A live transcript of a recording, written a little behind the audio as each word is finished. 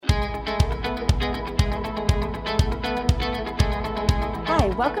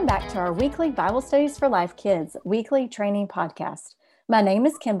Welcome back to our weekly Bible Studies for Life Kids weekly training podcast. My name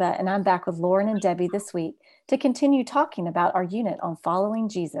is Kimba, and I'm back with Lauren and Debbie this week to continue talking about our unit on following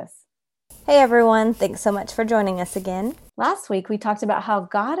Jesus. Hey everyone, thanks so much for joining us again. Last week, we talked about how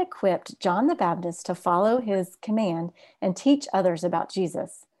God equipped John the Baptist to follow his command and teach others about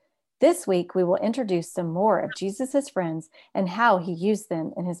Jesus. This week, we will introduce some more of Jesus' friends and how he used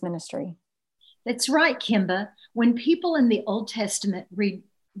them in his ministry. That's right, Kimba. When people in the Old Testament read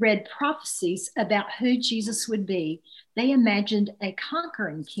prophecies about who Jesus would be, they imagined a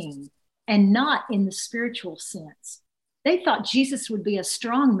conquering king, and not in the spiritual sense. They thought Jesus would be a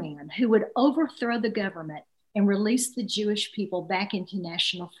strong man who would overthrow the government and release the Jewish people back into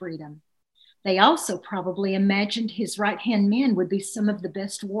national freedom. They also probably imagined his right-hand men would be some of the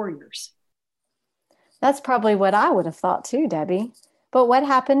best warriors. That's probably what I would have thought too, Debbie. But what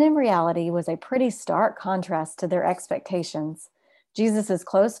happened in reality was a pretty stark contrast to their expectations. Jesus'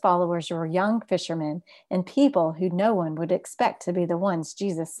 close followers were young fishermen and people who no one would expect to be the ones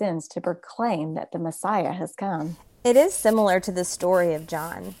Jesus sends to proclaim that the Messiah has come. It is similar to the story of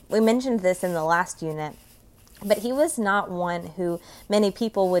John. We mentioned this in the last unit, but he was not one who many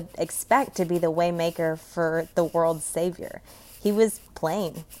people would expect to be the waymaker for the world's savior. He was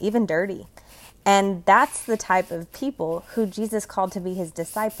plain, even dirty. And that's the type of people who Jesus called to be his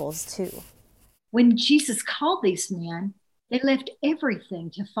disciples too. When Jesus called these men, they left everything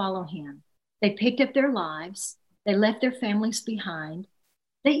to follow him. They picked up their lives. They left their families behind.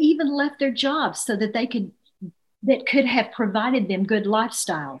 They even left their jobs so that could have provided them good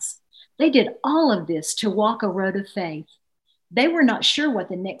lifestyles. They did all of this to walk a road of faith. They were not sure what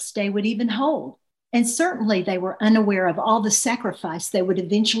the next day would even hold. And certainly they were unaware of all the sacrifice they would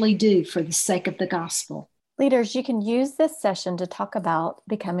eventually do for the sake of the gospel. Leaders, you can use this session to talk about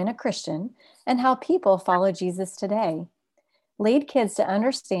becoming a Christian and how people follow Jesus today. Lead kids to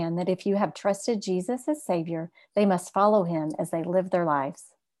understand that if you have trusted Jesus as Savior, they must follow him as they live their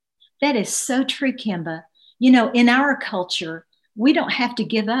lives. That is so true, Kimba. You know, in our culture, we don't have to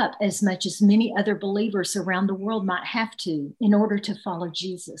give up as much as many other believers around the world might have to in order to follow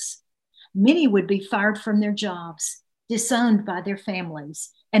Jesus. Many would be fired from their jobs, disowned by their families,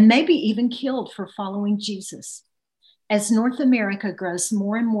 and maybe even killed for following Jesus. As North America grows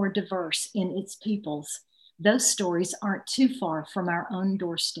more and more diverse in its peoples, those stories aren't too far from our own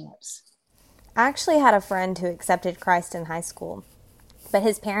doorsteps. I actually had a friend who accepted Christ in high school, but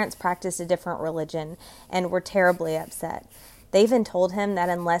his parents practiced a different religion and were terribly upset. They even told him that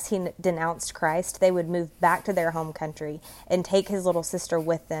unless he denounced Christ, they would move back to their home country and take his little sister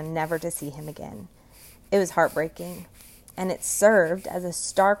with them, never to see him again. It was heartbreaking, and it served as a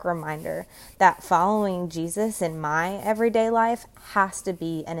stark reminder that following Jesus in my everyday life has to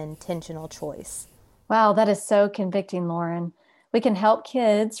be an intentional choice. Wow, that is so convicting, Lauren. We can help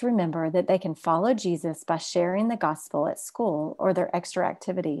kids remember that they can follow Jesus by sharing the gospel at school or their extra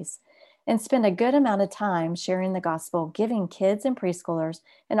activities, and spend a good amount of time sharing the gospel, giving kids and preschoolers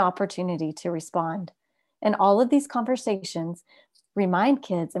an opportunity to respond. And all of these conversations remind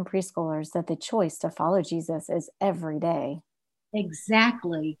kids and preschoolers that the choice to follow Jesus is every day.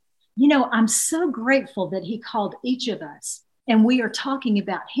 Exactly. You know, I'm so grateful that he called each of us, and we are talking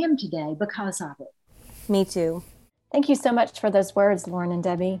about him today because of it. Me too. Thank you so much for those words, Lauren and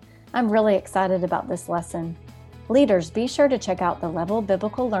Debbie. I'm really excited about this lesson. Leaders, be sure to check out the Level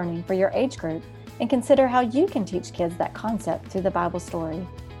Biblical Learning for your age group and consider how you can teach kids that concept through the Bible story.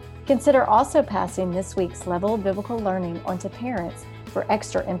 Consider also passing this week's Level Biblical Learning on to parents for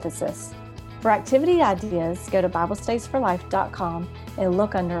extra emphasis. For activity ideas, go to BibleStudiesForLife.com and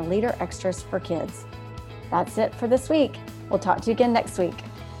look under Leader Extras for Kids. That's it for this week. We'll talk to you again next week.